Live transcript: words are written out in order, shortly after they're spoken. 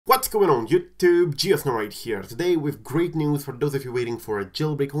What's going on YouTube? Geosno right here, today with great news for those of you waiting for a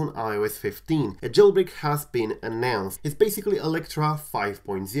jailbreak on iOS 15. A jailbreak has been announced. It's basically Electra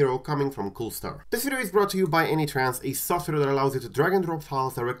 5.0 coming from Coolstar. This video is brought to you by AnyTrans, a software that allows you to drag and drop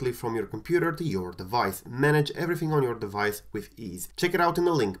files directly from your computer to your device. Manage everything on your device with ease. Check it out in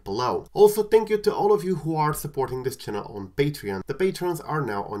the link below. Also, thank you to all of you who are supporting this channel on Patreon. The patrons are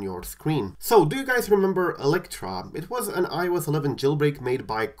now on your screen. So, do you guys remember Electra? It was an iOS 11 jailbreak made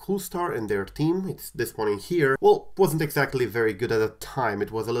by Coolstar and their team. It's this one in here. Well, wasn't exactly very good at the time.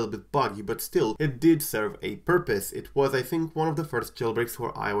 It was a little bit buggy, but still, it did serve a purpose. It was, I think, one of the first jailbreaks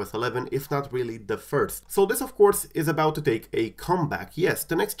for iOS 11, if not really the first. So this, of course, is about to take a comeback. Yes,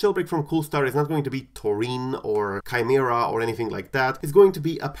 the next jailbreak from Coolstar is not going to be Taurine or Chimera or anything like that. It's going to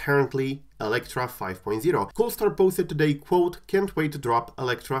be apparently Electra 5.0. Coolstar posted today, quote, "Can't wait to drop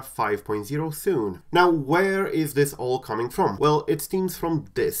Electra 5.0 soon." Now, where is this all coming from? Well, it stems from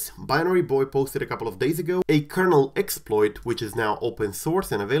this. BinaryBoy posted a couple of days ago a kernel exploit, which is now open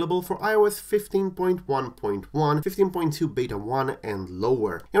source and available for iOS 15.1.1, 15.2 beta 1 and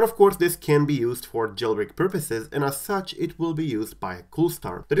lower. And of course, this can be used for jailbreak purposes, and as such, it will be used by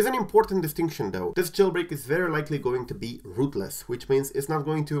Coolstar. There is an important distinction though. This jailbreak is very likely going to be rootless, which means it's not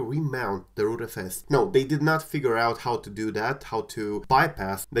going to remount the rootfs. No, they did not figure out how to do that, how to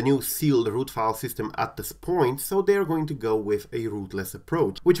bypass the new sealed root file system at this point, so they're going to go with a rootless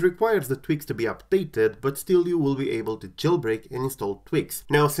approach, which requires the tweaks to be updated, but still you will be able to jailbreak and install tweaks.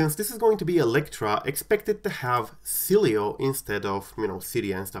 Now, since this is going to be Electra, expect it to have Sileo instead of,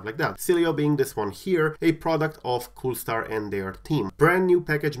 Cydia and stuff like that. Sileo being this one here, a product of Coolstar and their team. Brand new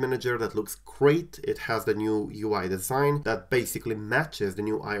package manager that looks great. It has the new UI design that basically matches the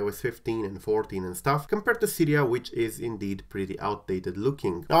new iOS 15 and 14 and stuff, compared to Cydia, which is indeed pretty outdated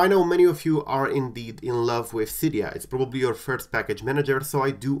looking. Now, I know many of you are indeed in love with Cydia. It's probably your first package manager, so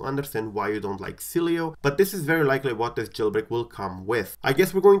I do understand why you don't like Sileo, but this is very likely what this jailbreak will come with. I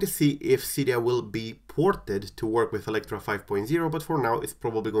guess we're going to see if Cydia will be ported to work with Electra 5.0, but for now it's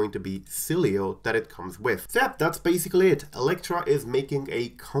probably going to be Sileo that it comes with. So yeah, that's basically it. Electra is making a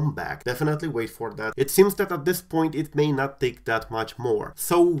comeback. Definitely wait for that. It seems that at this point it may not take that much more.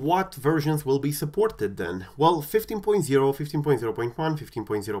 So what versions will be supported then? Well, 15.0, 15.0.1,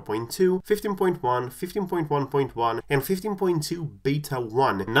 15.0.2, 15.1, 15.1.1 and 15.2 beta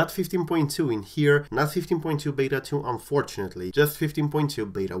 1. Not 15.2 in here, not 15.2 beta 2 unfortunately, just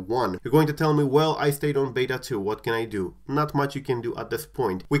 15.2 beta 1. You're going to tell me, well, I stayed on beta 2, what can I do? Not much you can do at this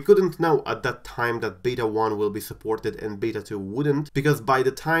point. We couldn't know at that time that beta 1 will be supported and beta 2 wouldn't, because by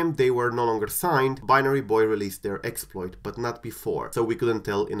the time they were no longer signed, BinaryBoy released their exploit, but not before, so we couldn't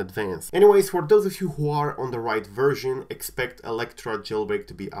tell in advance. Anyways, for those of you who are on the right version, expect Electra Jailbreak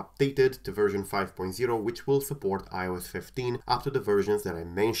to be updated to version 5.0, which will support iOS 15 up to the versions that I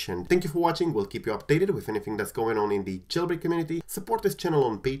mentioned. Thank you for watching. We'll keep you updated with anything that's going on in the jailbreak community. Support this channel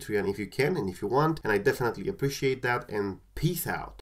on Patreon if you can and if you want, and I definitely appreciate that, and peace out.